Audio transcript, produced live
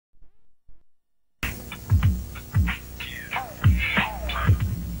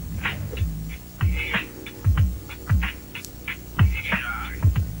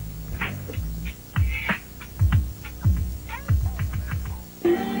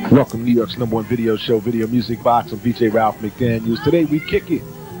Welcome to New York's #1 video show, Video Music Box. I'm VJ Ralph McDaniels. Today we kick it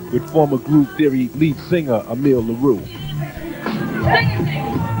with former Groove Theory lead singer Emile LaRue.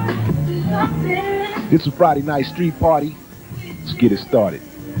 It's a Friday night street party. Let's get it started.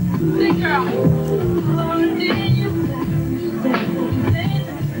 New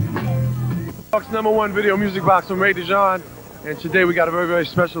York's #1 video music box. I'm Ray DeJean, and today we got a very, very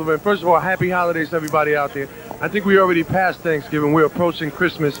special event. First of all, happy holidays to everybody out there. I think we already passed Thanksgiving. We're approaching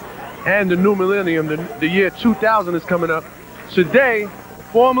Christmas and the new millennium. The year 2000 is coming up. Today,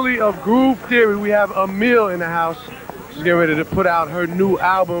 formerly of Groove Theory, we have Emile in the house. She's getting ready to put out her new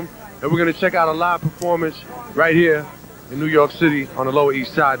album, and we're going to check out a live performance right here in New York City on the Lower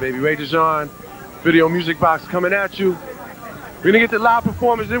East Side, baby. Ray DeJean, video music box coming at you. We're going to get the live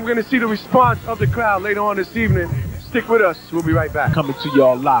performance, then we're going to see the response of the crowd later on this evening. Stick with us. We'll be right back. Coming to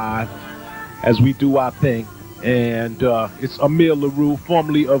y'all live as we do our thing. And it's Emile LaRue,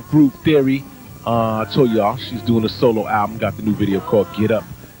 formerly of Groove Theory. I told y'all she's doing a solo album, got the new video called Get Up.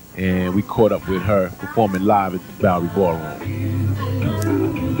 And we caught up with her performing live at the Bowery Ballroom.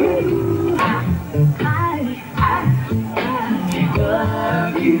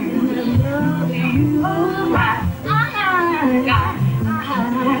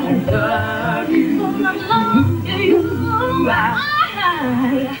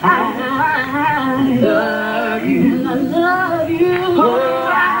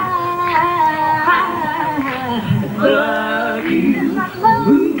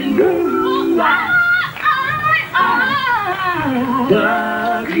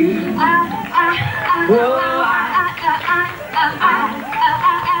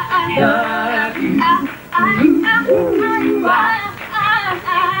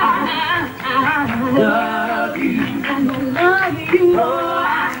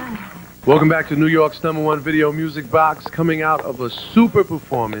 Welcome back to New York's #1 video music box. Coming out of a super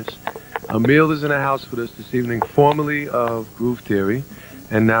performance, Emile is in the house with us this evening, formerly of Groove Theory,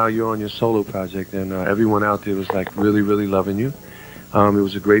 and now you're on your solo project, and everyone out there was like really, really loving you. It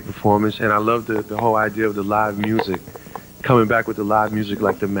was a great performance, and I love the whole idea of the live music, coming back with the live music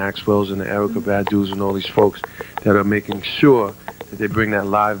like the Maxwells and the Erykah Badu's and all these folks that are making sure that they bring that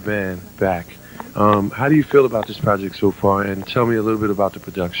live band back. How do you feel about this project so far, and tell me a little bit about the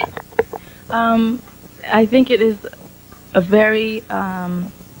production? I think it is a very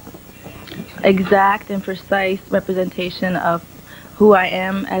exact and precise representation of who I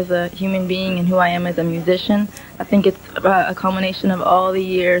am as a human being and who I am as a musician. I think it's a culmination of all the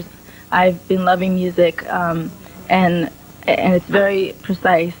years I've been loving music, and it's very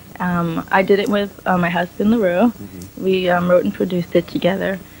precise. I did it with my husband LaRue. We wrote and produced it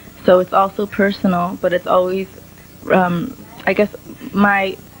together. So it's also personal, but it's always, I guess,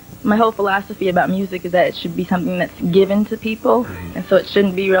 my whole philosophy about music is that it should be something that's given to people, and so it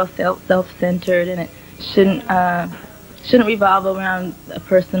shouldn't be real self-centered, and it shouldn't revolve around a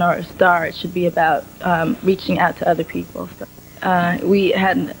person or a star. It should be about reaching out to other people. So, we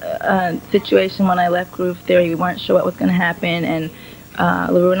had a situation when I left Groove Theory. We weren't sure what was going to happen, and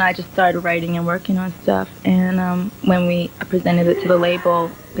LaRue and I just started writing and working on stuff. And when we presented it to the label,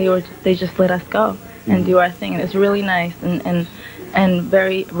 they just let us go and do our thing. And it's really nice and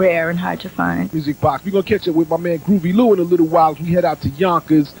very rare and hard to find. Music box. We're going to catch up with my man Groovy Lou in a little while as we head out to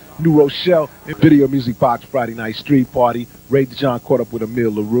Yonkers, New Rochelle, and Video Music Box Friday night street party. Ray DeJean caught up with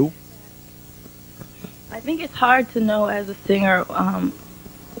Emile LaRue. I think it's hard to know as a singer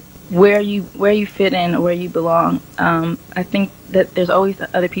where you fit in or where you belong. I think that there's always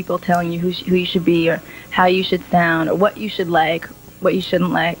other people telling you who you should be or how you should sound or what you should like, what you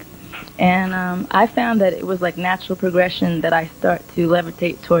shouldn't like. And I found that it was like natural progression that I start to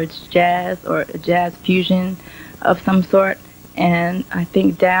levitate towards jazz or a jazz fusion of some sort. And I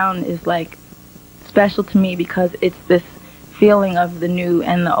think down is like special to me because it's this feeling of the new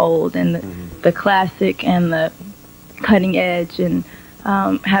and the old and the classic and the cutting edge, and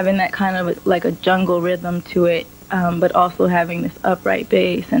having that kind of like a jungle rhythm to it, but also having this upright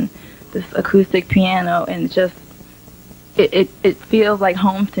bass and this acoustic piano, and just it feels like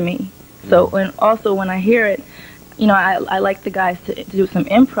home to me. So when I hear it, you know, I like the guys to do some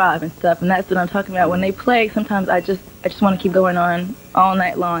improv and stuff, and that's what I'm talking about. When they play, sometimes I just want to keep going on all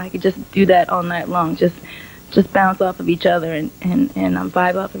night long. I could just do that all night long, just bounce off of each other and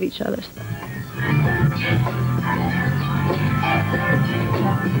vibe off of each other.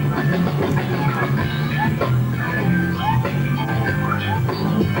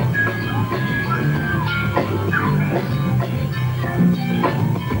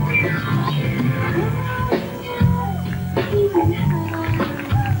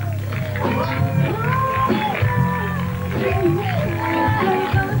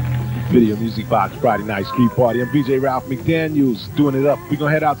 Video Music Box Friday Night Street Party. I'm VJ Ralph McDaniels doing it up. We're going to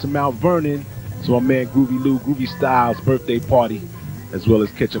head out to Mount Vernon to our man Groovy Lou, Groovy Styles birthday party, as well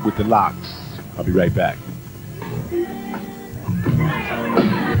as catch up with the Locks. I'll be right back.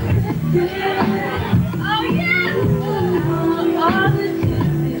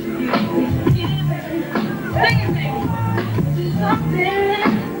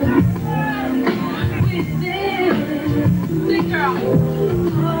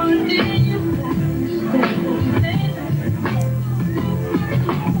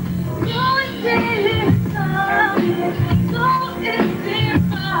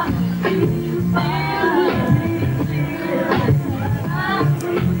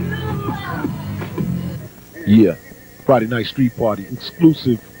 Yeah, Friday Night Street Party,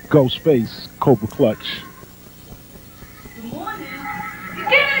 exclusive Ghostface, Cobra Clutch. Good morning. You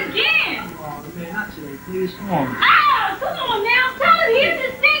did it again. Oh, man, not today, please. Come on. Ah, come on now. Tell it here's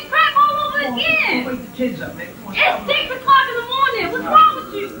the same crap all over again. Wake the kids up, man. Come on. It's 6 o'clock in the morning. What's wrong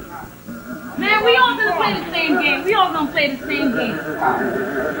with you? Man, we all gonna play the same game. We all gonna play the same game.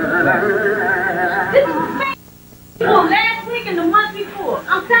 This is the same for last week and the month before.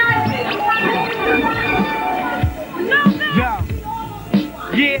 I'm tired of it. I'm tired of it.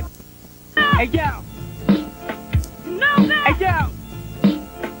 Yeah. Hey, yo. Hey, yo.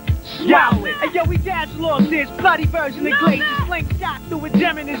 Swallow it. Hey, yo, we dash lost this bloody version of glacier. Slingshot through a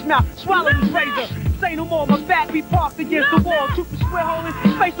gem in his mouth. Swallow his razor. Say no more, my back be parked against the wall. Troop is square hole in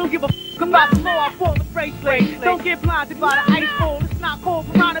space, don't give a fuck about the law. I fall the bracelet. Don't get blinded by the ice ball. It's not cold,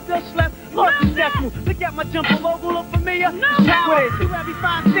 Piranha Bill slept. Lost his decimal. Look at my jumper logo, look familiar. It's power. To every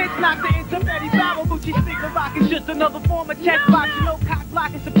 5 cents, knock the intermediary barrel. Gucci sticker rock is just another form of check box. You know, cock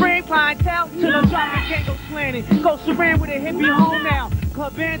blocking supreme clientele. Till I'm dropping, can't go slanting. Go serene with a hippie home now.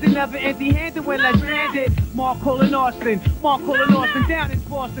 Club bandit, never empty-handed when left stranded. Mark Colin Austin down in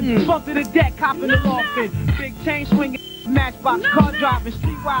Boston. Bump to the deck, copping the Lofton. Big chain swinging, matchbox, car driving,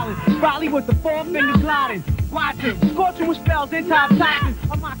 street wildin'. Raleigh with the 4-finger gliding. Watching, scorching with spells, anti-toxin.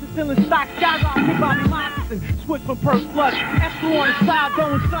 I'm moccasin stock, skyrocketing Bobby Moccasin. Switch from Perk Flush, Esco on the side,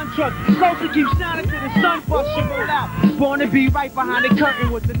 going sun truck. Closer keep shining to the sun bust, she rolled out. Born to be right behind the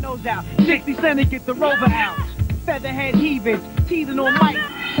curtain with the nose out. 60 cents to get the rover out. Featherhead heaving, teasing on mic.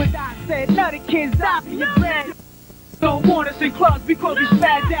 But I said, none of the kids die for your bread. Don't want us in clubs because we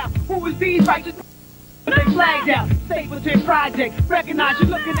spazzed out. Who is these righteous? They flagged out. Stapleton Project. Recognize you're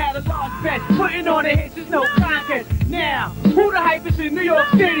looking at a large bet. Putting on the hits is no contest. Now, who the hype is in New York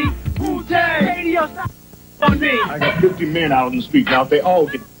City? Wu-Tang. Radio stop on me. I got 50 men out on the street now. They all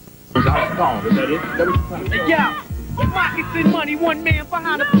get out gone. Is that it? That was hey, yo, moccasin money. One man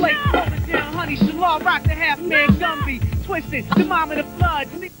behind the plate. Rolling down honey. Shalal rock the half-man Gumby. Twisted. The mom of the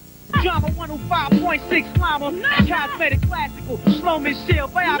floods. Drama 105.6 Llama, cosmetic classical, Sloman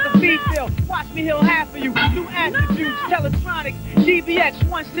Shield, biography Phil, watch me heal half of you, new attributes, Teletronics, DBX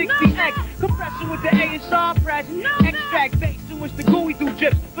 160X, compression with the ASR press, extract bass in which the gooey do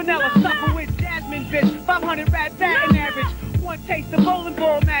drips, vanilla supper with jasmine bitch, 500 rat batting average, one taste of bowling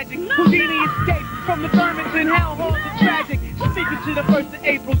ball magic, Houdini escaped from the Birmingham hellholes of tragic, speaking to the 1st of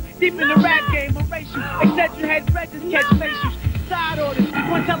April, deep in the rap game, erasure, extension head bridges, catch facials, side orders,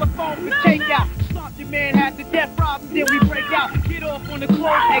 one telephone for takeout. Stomp your man, have the death problem, then we break out. Get off on the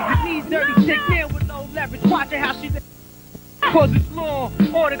close exit, knees dirty, chick man with no leverage. Watching how she cause it's law.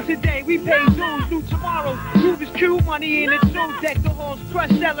 Order today, we pay dues, due tomorrow. Move is Q, money in the zoo. Deck the halls, crush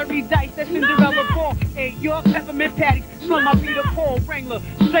celery dice, that Cinderella ball. Hey, York, peppermint patties, slum my Peter Paul Wrangler.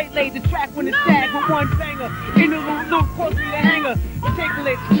 Straight laid the track when it's tag with one banger. In the loop, cause me the hanger.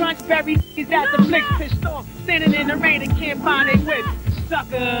 Tiglets, crunch berry, is at the flicks, pissed off. Standing in the rain and can't find a whip.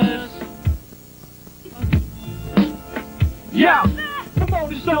 Suckers. Yo,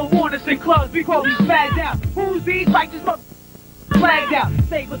 promoters don't want us in clubs because we spazzed out. Who's these righteous motherfuckers? Flagged out,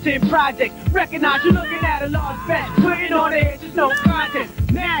 Stapleton Project. Recognize you're looking at a large bet. Putting on the hits, there's no contest.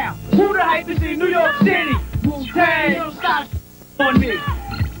 Now, who the hype is in New York City? Wu-Tang, don't stop on me.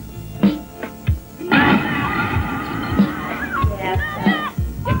 Yeah,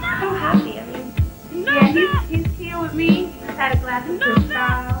 so happy. I mean, yeah, he's here with me. Just had a glass of Cristal.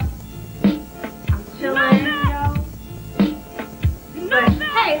 I'm chilling, yo. But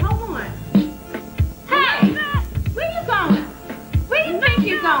hey, hold on. Hey, where you going? Where you think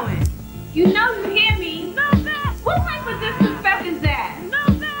you're going? You know you hear me. What type of disrespect is that?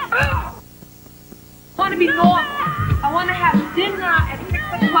 I want to be normal. I want to have dinner at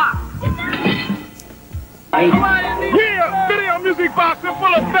 6 o'clock. Yeah, Video Music Box in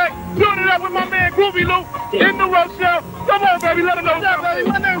full effect. Doing it up with my man Groovy Lou in the Rochelle. Come on, baby, let him know. What's up, baby?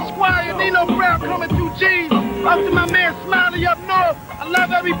 My name's Squire Nino Brown, coming through G's. Up to my man Smiley up north. I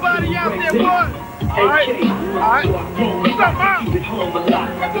love everybody out there, boy. Alright. What's up, Mom?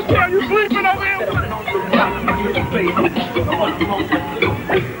 Yeah, you sleeping over here?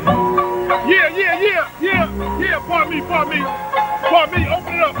 Yeah. Pardon me.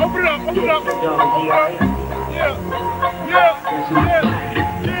 Open it up.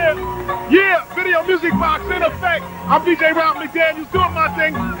 Yeah. Video music box in effect. I'm DJ Ralph McDaniels doing my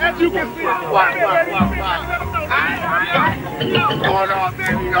thing, as you can see. What's going on,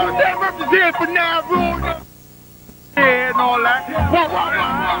 baby? That represents for now, rule. And all that.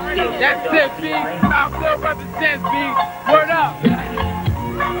 That's it, B. South still represents, B. Word up.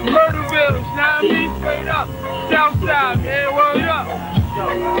 Murder Village, now I mean, straight up. Southside, man, word up.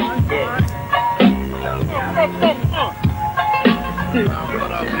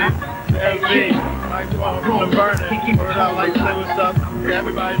 LB, like from the burner. Word up, like say what's up.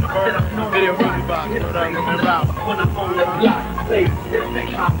 Everybody in the burner. Video music box. Word up, coming out.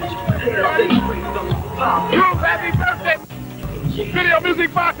 Happy birthday! Video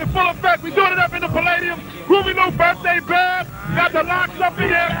music box in full effect. We doing it up in the Palladium. Groovy Lou birthday band. Got the locks up in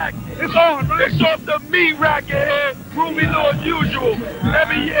here. It's on, right? It's off the meat rack here. Groovy Lou as usual.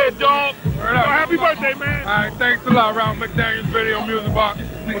 Every year, dog. Happy birthday, man. All right, thanks a lot, Ralph McDaniels Video Music Box,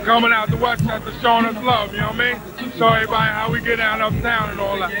 for coming out to Westchester, showing us love, you know what I mean? Show everybody how we get down uptown and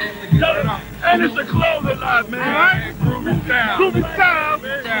all that. And it's a clothing line, man. All right? Groovy style.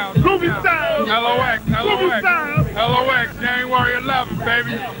 LOX, January 11th,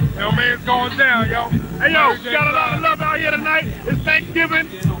 baby. You know what I mean? It's going down, yo. Hey, yo, got a lot of love out here tonight. It's Thanksgiving.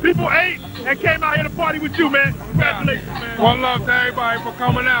 People ate and came out here to party with you, man. Congratulations, man. One love to everybody for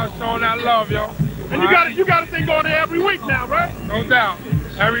coming out, showing that love, yo. And you got a thing going there every week now, right? No doubt.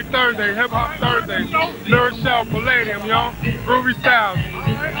 Every Thursday, Hip Hop Thursday. Lyric Shell, Palladium, yo. Groovy Styles.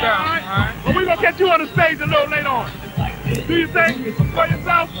 Alright. Well, we're going to get you on the stage a little later on. Do you think for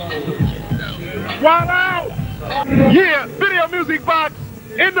yourself? Wild out! Yeah, video music box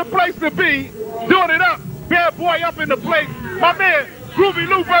in the place to be. Doing it up. Bad boy up in the place. My man, Groovy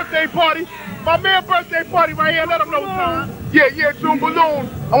Lou birthday party. My man birthday party right here. Let them know what's on. Yeah, June Balloon.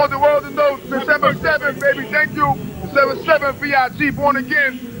 I want the world to know December 7th, baby. Thank you. December 7th, VIG, born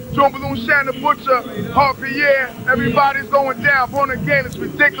again. June Balloon, Shannon Butcher, Heart Pierre. Everybody's going down. Born again. It's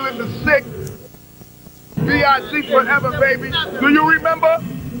ridiculous. It's sick. VIG forever, baby. Do you remember?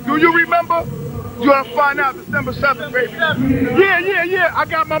 You're going to find out December 7th, baby. Yeah. I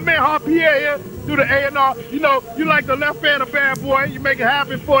got my man Heart Pierre here through the A&R. You know, you like the left hand of Bad Boy. You make it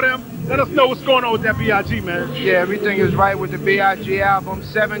happen for them. Let us know what's going on with that B.I.G., man. Yeah, everything is right with the B.I.G. album.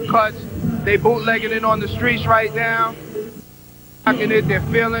 7 cuts. They bootlegging it on the streets right now. Rocking it, they're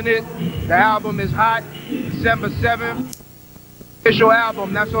feeling it. The album is hot. December 7th. Official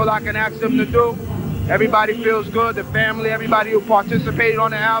album. That's all I can ask them to do. Everybody feels good. The family, everybody who participated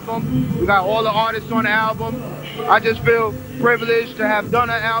on the album. We got all the artists on the album. I just feel privileged to have done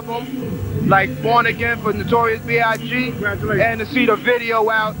an album like Born Again for Notorious B.I.G. and to see the video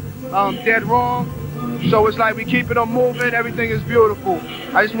out. Dead Wrong. So it's like we keeping them moving. Everything is beautiful.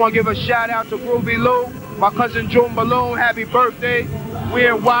 I just want to give a shout out to Groovy Lou, my cousin June Balloon. Happy birthday.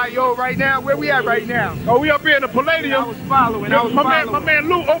 We're in YO right now. Where we at right now? Oh, we up here in the Palladium. I was following. My man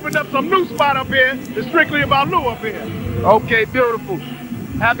Lou opened up some new spot up here. It's strictly about Lou up here. Okay, beautiful.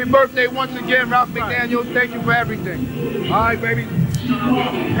 Happy birthday once again, Ralph McDaniels. Thank you for everything. All right, baby.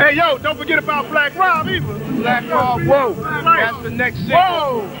 Hey, yo, don't forget about Black Rob either. Black Rob, whoa. That's the next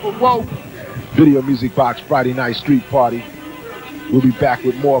single. Whoa. Video Music Box Friday Night Street Party. We'll be back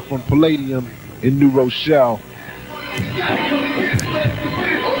with more from Palladium in New Rochelle.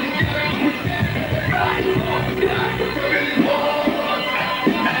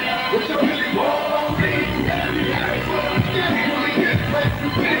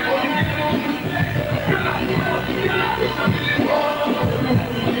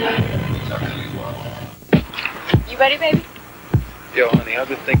 You ready, baby? Yo, honey, I've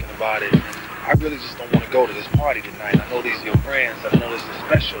been thinking about it. I really just don't want to go to this party tonight. I know these are your friends. I know this is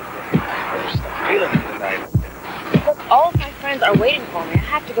special, but I'm just not feeling it tonight. Look, all of my friends are waiting for me. I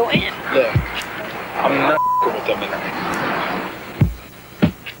have to go in. Look, I'm not going with them tonight.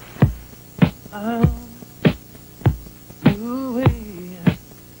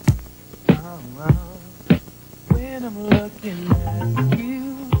 When I'm looking at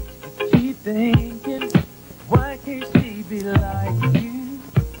you, I keep thinking, why can't she be like you?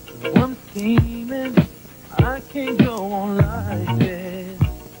 I'm scheming, I can't go on like this.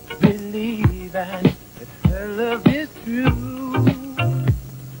 Believe that her love is true.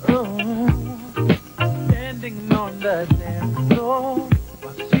 Oh, standing on the dance floor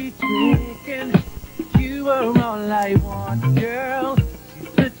while she drinking, you are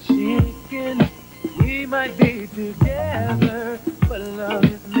together, but love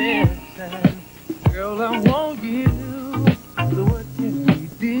is missing. Girl, I want you, so what can we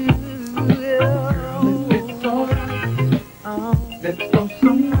do? Girl, if it's alright, let's go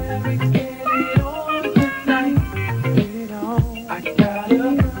somewhere and get it on tonight. Get it on. I got a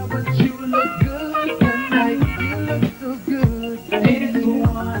girl, but you look good tonight. You look so good, baby. It's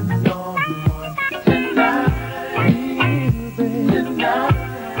one on one tonight, baby. Tonight.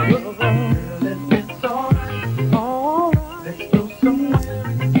 Girl, if it's alright, let's go somewhere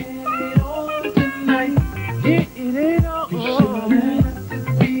and get it on tonight. Get it on. You shouldn't have to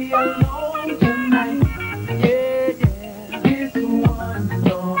be alone tonight. Yeah, yeah. It's one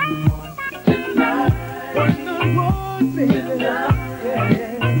on one tonight. First on one, baby.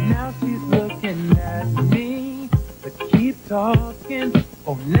 Yeah. Now she's looking at me, but keep talking.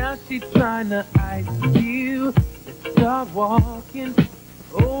 Oh, now she's trying to ice you. Let's start walking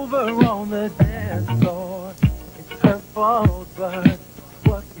over on the dance floor. It's her fault, but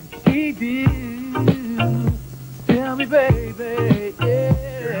what can she do? Tell me, baby,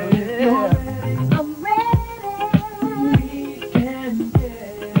 yeah. I'm ready. We can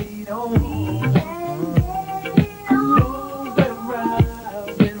get it on. I know where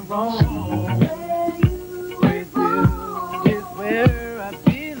I've been wrong. With you is where I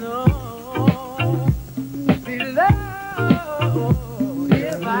belong. Below,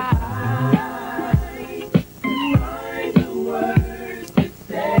 if I find the words to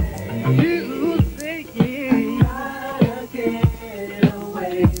say, you say it. Gotta get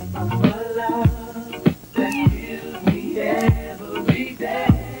away from the love that kills me every day.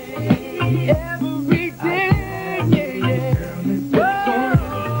 Every day, yeah, yeah.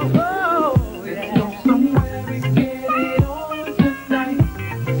 Whoa, let's go somewhere and get it on tonight.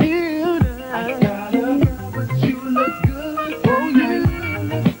 I got a girl, but you look good. Oh, you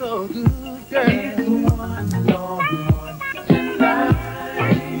look so good, girl. It's one on one tonight.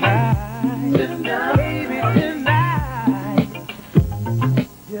 Tonight, baby, tonight.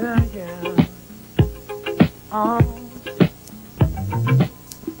 Yeah, yeah.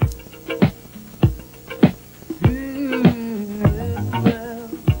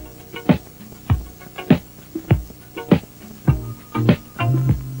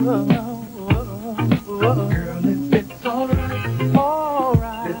 Girl, if it's alright,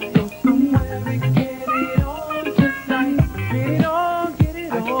 alright, let's go somewhere and get it on tonight. Get it on, get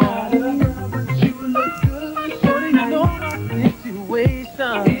it on. I got a girl, but you look good. Shorty, you know my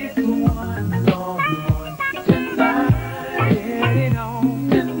situation. It's one on one tonight. Get it on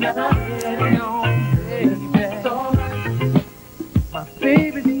tonight. Get it on, baby. It's alright. My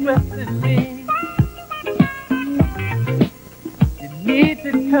baby's stressing me. You need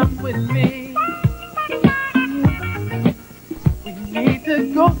to come with me. We need to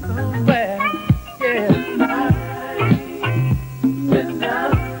go somewhere. Yeah. Tonight. Girl,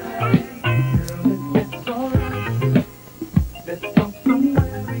 if it's alright, let's go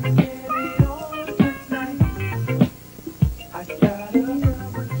somewhere and get it on tonight. I got a girl,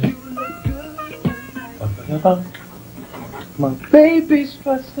 but you look good tonight. My baby's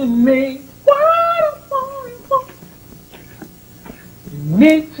trusting me. What? You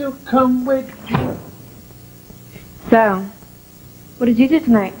need to come with me. So, what did you do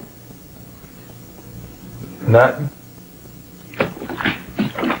tonight? Nothing.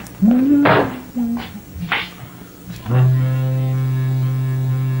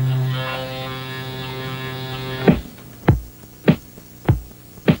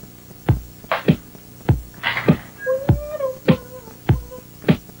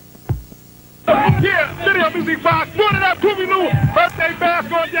 Yeah, Video Music Box, run it up, Groovy Lou. Birthday bash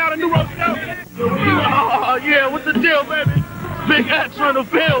going down in New Rochelle. Oh, yeah, what's the deal, baby? Big X on the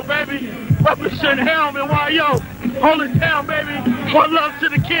field, baby. Represent Helm and YO. Hold it down, baby. One love to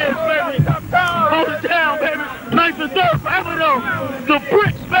the kids, baby. Hold it down, baby. Nice and third forever, though. The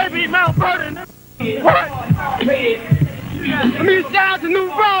bricks, baby. Mount Vernon. What? I mean, shout out to New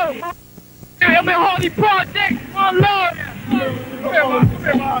Road. I'm in Hardy Project. One love.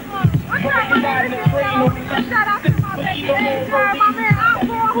 Shout out to my baby, my man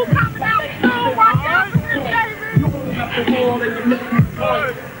Outlaw, who coming out soon. Watch out for this, baby.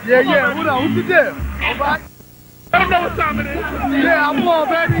 Yeah, what up? What's the deal? All right? I don't know what time it is. Yeah, I'm on,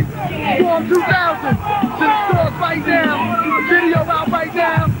 baby. Storm 2000. To the stores right now. Video out right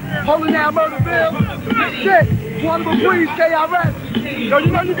now. Holding down Murderville. Shit. One of the breeze, KRS. Yo,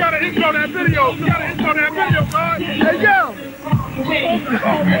 you know you got an intro that video. You got an intro that video, bud. Hey, yo.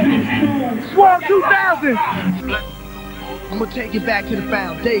 Swarm 2000. I'm gonna take you back to the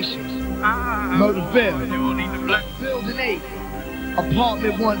foundations. Murderville. Building 8.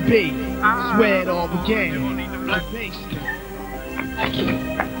 Apartment 1B, that's where it all began.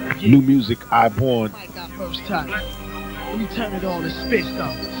 New music I born. I got first touch. Let me turn it on and spit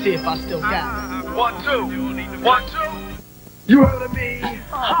some. See if I still got it. 1, 2, 1, 2. You heard of me?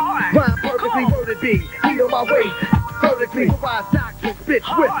 Rhyme perfectly worded be. Heat on my way. Vertically, provide doctrine, spit,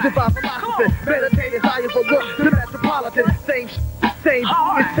 swift, divine philosophy. Meditating higher for look to the metropolitan. Same, insane.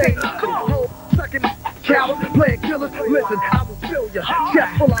 Sucking cowards, playing killers. Listen, I will fill ya.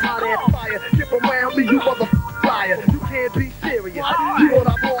 Chest full of hot ass fire. Dip around me, you motherfucker liar. You can't be serious. You what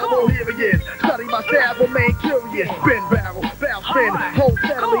I'm on, well, here he is. Study my style, remain curious. Spin barrel, bounce spin, hold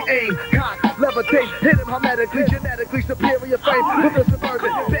steadily, aim, cock, levitate, hit him hermetically, genetically superior fame. With the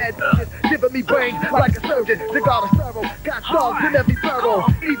suburban, bad bitches, giving me brains like a surgeon. The god of sorrow, got dogs in every burrow.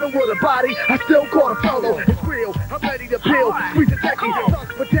 Even with a body, I still caught a solo. It's real, I'm ready to peel. Squeeze the techie,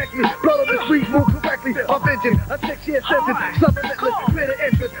 thugs protect me. Blood on the street, move correctly. A vengeance, a 6-year sentence. Some relentless, bitter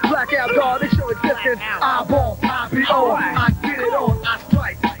interest. Blackout guard, it's your existence. I bomb, I be on, I get it on, I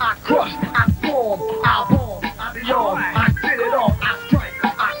strike, I crush, I swarm, I bomb, I be on, I get it on, I strike,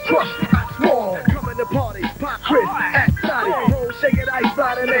 I crush, I swarm. Coming to party, pop Chris, act snotty, roll, shake it, ice,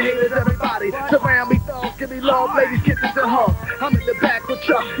 sliding the haters, everybody. Surround me, thugs, give me love, ladies, kisses and hugs. I'm in the back with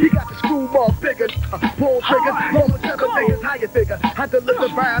Chuck, he got the screw ball bigger, pull triggers, rolling 7 figures, how you figure? I deliver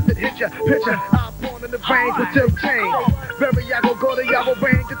vibes that hit ya, picture, I'm born in the range with Tim Chain. Very, I go to y'all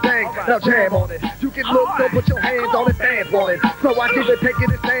range of things. Now jam on it. You can look, don't put your hands on it, dance on it. So I give it, taking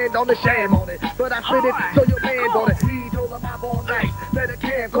his hand on the sham on it. But I spit it, so your man's on it. He told him I'm all night. Let a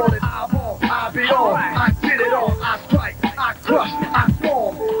can call it. I bomb, I be on. I get it on, I strike, I crush, I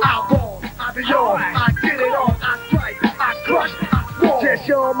swarm. I bomb, I be on. I get it on, I strike, I crush, I swarm. Just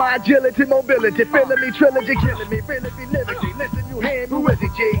show my agility, mobility, feeling me, trilogy, killing me, really be lyrically. Listen, you hear me, who is he,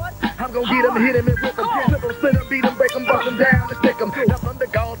 G? I'm gonna get him, hit him, and rip him, flip him, split him, beat him, break him, bust him down, and stick him. Now from the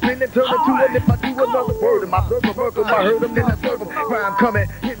gauntlet, spin and turn it to it. If I do another word in my circle, Merkel, I heard him, then I serve him. Rhyme coming,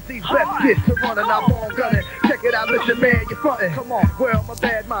 hitting these best hits to running, I'm on gunning. Check it out, listen, man, you're frontin'. Come on, where are my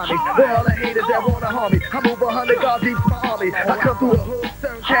bad mommies? Where all the haters that wanna harm me? I move 100 guards deep to my army. I come through a hood,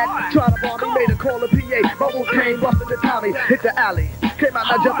 stern cat, try to bomb me, made a call of PA. My wolf came, bustin' the Tommy, hit the alley. Came out,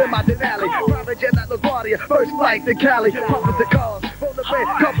 now jump in my Denali. Private jet at LaGuardia, first flight to Cali. Pumping the cars, roll the red,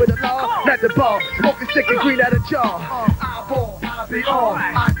 cup with the law, not the ball. Smoking stick and green out of jar. I bomb, I be on,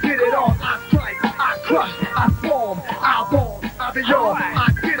 I get it on, I strike, I crush, I swarm. I bomb, I be on, I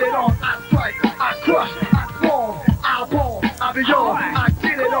get it on, I strike, I crush, I swarm. I bomb, I be on, I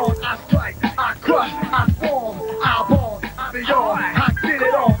get it on, I strike, I crush, I swarm. I bomb, I be on, I get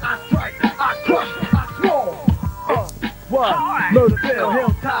it on, I strike, I crush, I swarm. What? Murderville,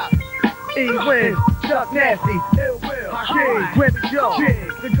 Hilltop, E-Win, Chuck Nasty, Ill Will, King, Granny Joe,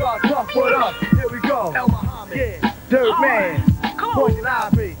 Jig, the God Tough, what up? Here we go. El Muhammad, yeah, Dirt Man, Poison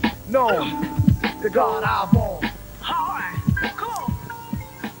Ivy, Norm, the God I bomb.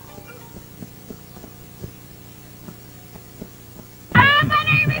 My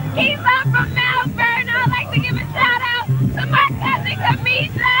name is Keisha from Melbourne. I'd like to give a shout out to my cousin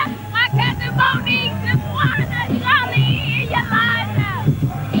Kamisha, my cousin Monique, Shawana, Charlie, and Yolanda.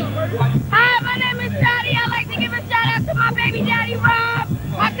 Hi, my name is Shotty. I'd like to give a shout out to my baby daddy Rob,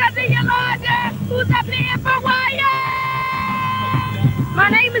 my cousin Yolanda, who's up there for Wire. My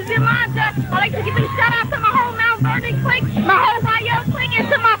name is Yolanda. I'd like to give a shout out to my whole Mount Vernon clique, my whole Wire clique, and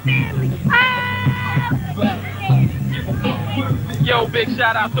to my family. Yo, big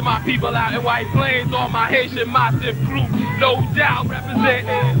shout out to my people out in White Plains, all my Haitian massive crew, no doubt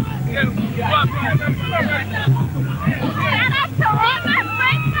representing. Shout out to all my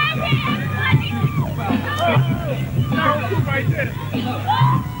friends right here.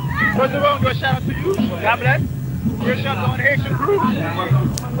 First of all, I'm going to shout out to you. God bless. Good shout out to all the Haitian crew. A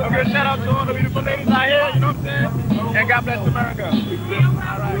good shout out to all the beautiful ladies out here, you know what I'm saying? And God bless America.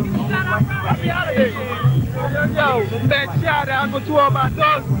 I'll be out of here. Yo, big shout out to all my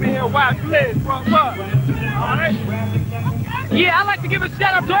dogs for being White Plains. What? Alright? Yeah, I'd like to give a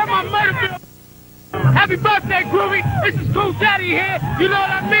shout out to all my Murderville. Happy birthday, Groovy. This is Cool Daddy here. You know what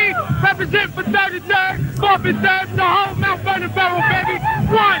I mean? Represent for 33rd, 4th and 3rd, the whole Mount Vernon Barrel, baby.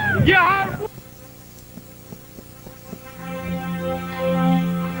 One, you heard?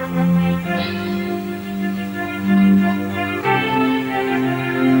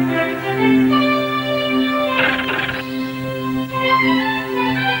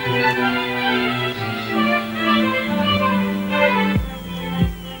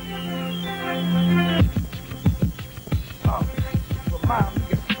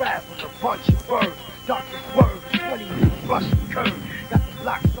 Bunch of words, darkest words, 20 minutes rush the curve. Got the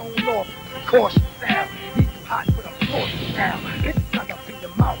blocks on off, caution sound. He's too hot for the force now.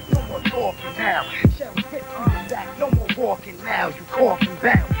 now. Shell hit through the back, no more walking now. You coughing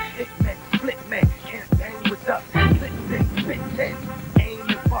bound. Hit men, split men, can't bang with us. Split six, spit ten, aim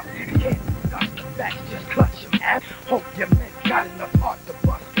and bust. Can't discuss the facts, just clutch your ass. Hope your men got enough heart to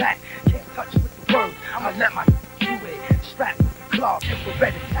bust back. Can't touch with the words, I'ma let my do it. Strapped with the claw,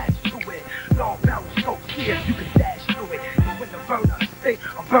 infrared attached to it. Long barrel scope, see if you can dash through it. And when the burner stick,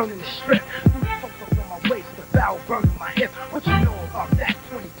 I'm burning the strip. Through the focus on my waist, the barrel burning my hip. What you know about that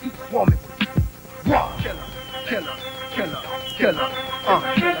 20 deep woman with raw killer, killer, killer, killer,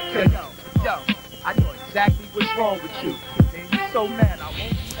 killer. Yo, I know exactly what's wrong with you. Man, you so mad, I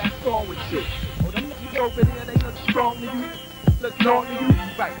won't do that song with you. Oh, them niggas over there, they look strong to you. Look long to you.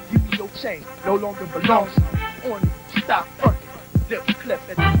 Right, give me your chain, no longer belongs to you. On you, stop fronting. Dip clip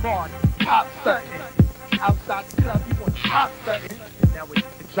at the bar, pop something. Outside the club, you want to pop something. Now it's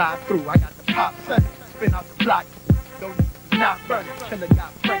the drive through, I got the pop something. Spin out the block, don't not running. Killer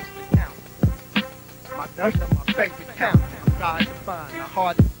got friends to count. My guns are my bank account. Hard to find, not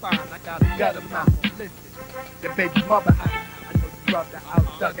hard to find. I got a gut amount. Listen, your baby mother house. I know you rubbed her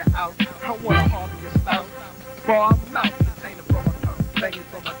out, dug her out. I don't want to harm your spouse. Bar I'm out, this ain't a for my tongue. Slang it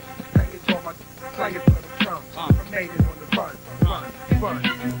for my, slang it for my, slang it for the drums. Remain it on the run, run, run.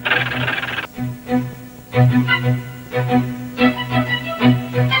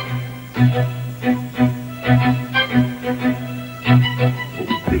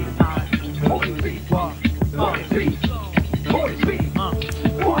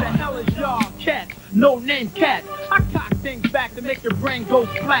 No name cat. I cock things back to make your brain go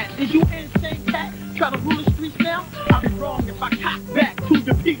flat. Is you insane cat? Try to rule the streets now? I'll be wrong if I cock back to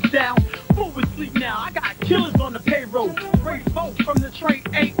the peaks down. Move and sleep now. I got killers on the payroll. Straight folks from the trade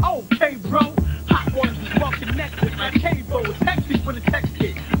A-OK, bro. Hot ones is well connected. My K-Bro is hectic for the text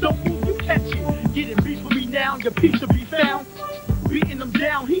kid. Don't move, you catch it. Getting beef with me now, your piece will be found. Beating him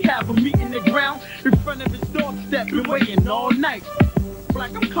down, he have a meat in the ground. In front of his doorstep, been waiting all night.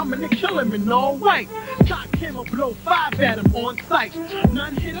 Like I'm coming to kill him in all white. Cock him or blow 5 at him on sight.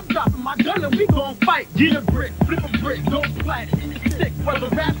 None hit him, dropping my gun and we gon' fight. Get a brick, flip a brick, no flat. It's sick, whether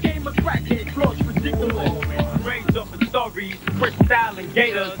rap game or crackhead, floss ridiculous. Raised up in stories, freestyle and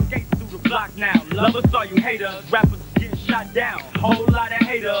gators. Skates through the block now, lovers all you haters. Rappers getting shot down, whole lot of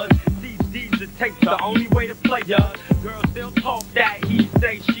haters. CDs to tape, the only way to play ya. Girls still talk that he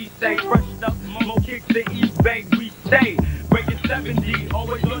say, she say. Freshen up, more kicks to East Bay, we stay. Breaking 70,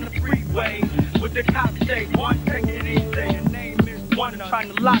 always on the freeway. With the cops say, one take it easy. Your name is one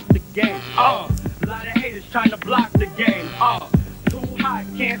trying to lock the game. A lot of haters trying to block the game. Too hot,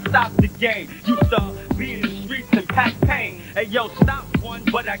 can't stop the game. Used to be in the streets and pack pain. Hey yo, stop one,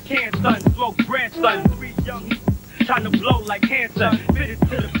 but I can't, son. Smoke brand, son. 3 young trying to blow like cancer. Fitted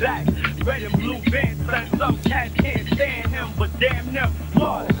to the back, red and blue band, son. Some cats can't stand him, but damn them.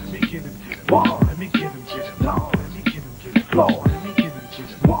 Whoa, let me get him, get him. Whoa, let me get him, get him. Whoa, let me get him, get him. Whoa, let me get him, get him.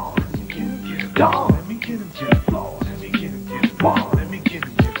 Whoa, let me get him, get him. Whoa, let me get him, get him. Whoa, let me get him, get him. Whoa, let me get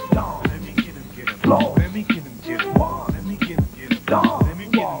him, get him. Whoa, let me get him, get him. Whoa, let me get him, get him. Whoa, let me get him, get him. Whoa, let me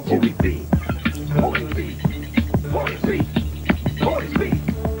get him, get him. Boy beat, boy beat, boy beat, boy beat.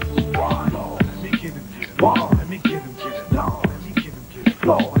 Whoa, let me get him, get him. Whoa, let me get him, get him. Whoa, let me get him, get him.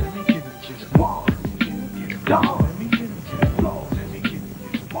 Whoa, let me get him, get him. Whoa, let me get him, get him. Whoa, let me get him, get him. Whoa, let me get him,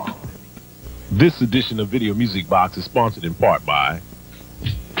 get him. Whoa. This edition of Video Music Box is sponsored in part by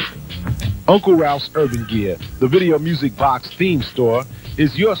Uncle Ralph's Urban Gear. The Video Music Box theme store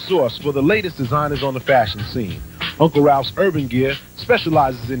is your source for the latest designers on the fashion scene. Uncle Ralph's Urban Gear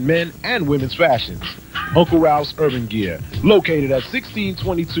specializes in men and women's fashions. Uncle Ralph's Urban Gear, located at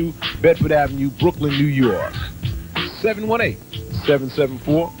 1622 Bedford Avenue, Brooklyn, New York.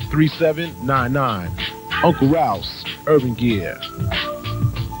 718-774-3799. Uncle Ralph's Urban Gear.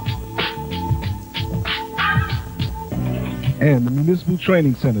 And the Municipal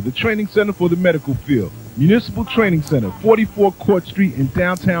Training Center, the training center for the medical field. Municipal Training Center, 44 Court Street in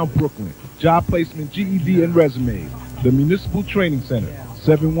downtown Brooklyn. Job placement, GED, and resumes. The Municipal Training Center,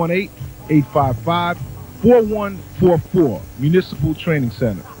 718-855-4144. Municipal Training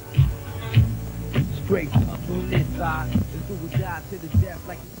Center.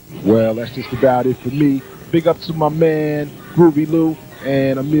 Well, that's just about it for me. Big up to my man, Groovy Lou,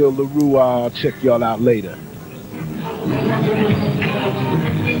 and Emile LaRue. I'll check y'all out later.